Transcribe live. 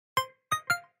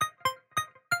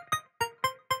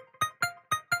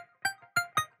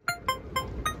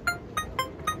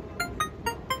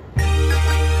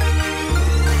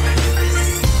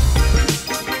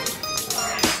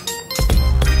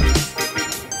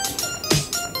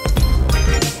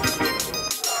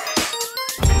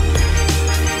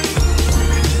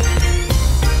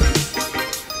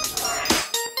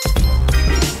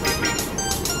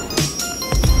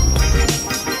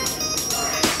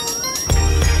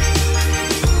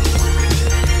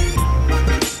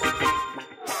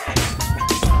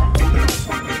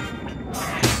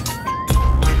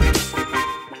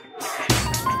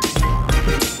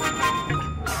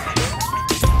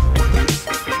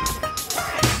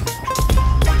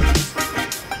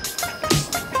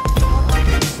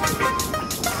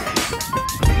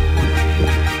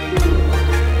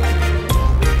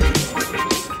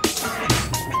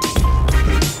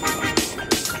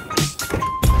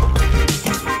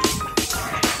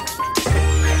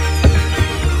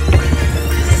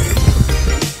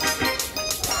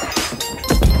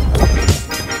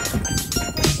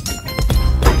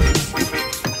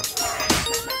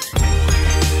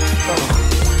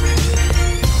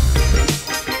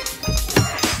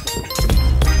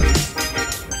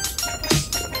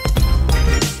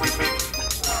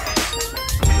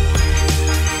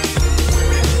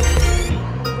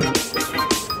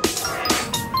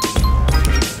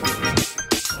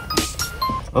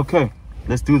Okay,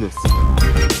 let's do this.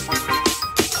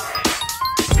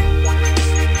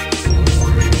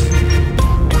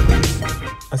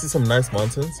 I see some nice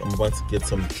mountains. I'm about to get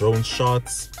some drone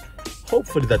shots.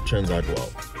 Hopefully that turns out well.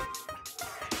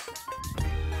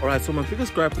 Alright, so my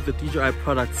biggest gripe with the DJI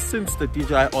product since the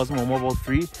DJI Osmo Mobile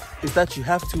 3 is that you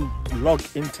have to log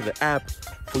into the app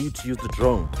for you to use the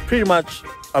drone. Pretty much,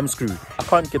 I'm screwed. I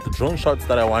can't get the drone shots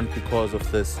that I want because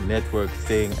of this network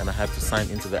thing, and I have to sign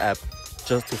into the app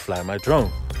just to fly my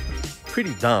drone.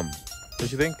 Pretty dumb,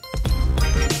 don't you think?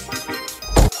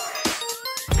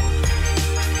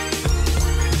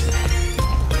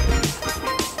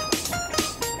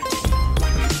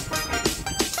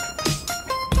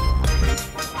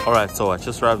 Alright, so I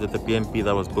just arrived at the BNB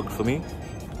that was booked for me.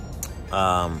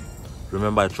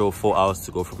 Remember, I drove 4 hours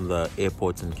to go from the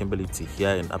airport in Kimberley to here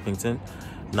in Upington.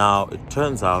 Now, it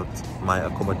turns out my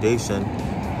accommodation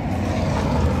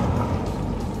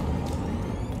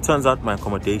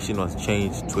was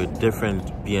changed to a different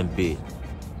BNB.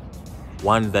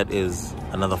 One that is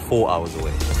another 4 hours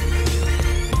away.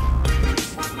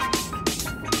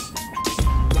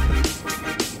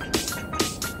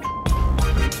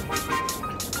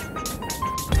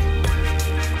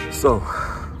 So,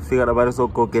 figured I might as well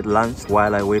go get lunch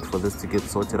while I wait for this to get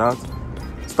sorted out.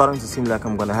 Starting to seem like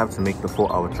I'm gonna have to make the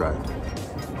 4-hour drive.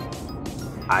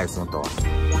 Eyes on door.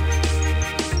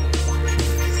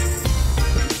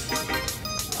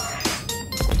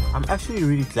 I'm actually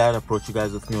really glad I brought you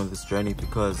guys with me on this journey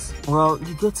because, well,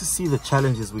 you get to see the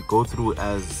challenges we go through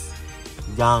as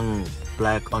young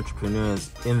black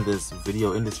entrepreneurs in this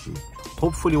video industry.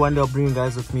 Hopefully one day I'll bring you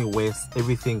guys with me where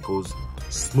everything goes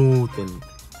smooth and,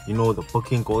 you know, the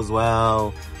booking goes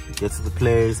well, you get to the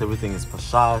place, everything is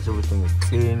pashaj, everything is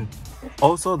clean.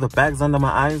 Also, the bags under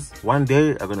my eyes, one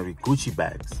day are gonna be Gucci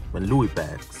bags and Louis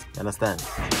bags, you understand?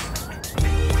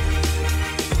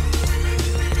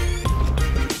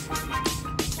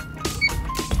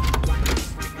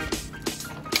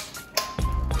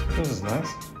 This is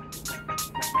nice.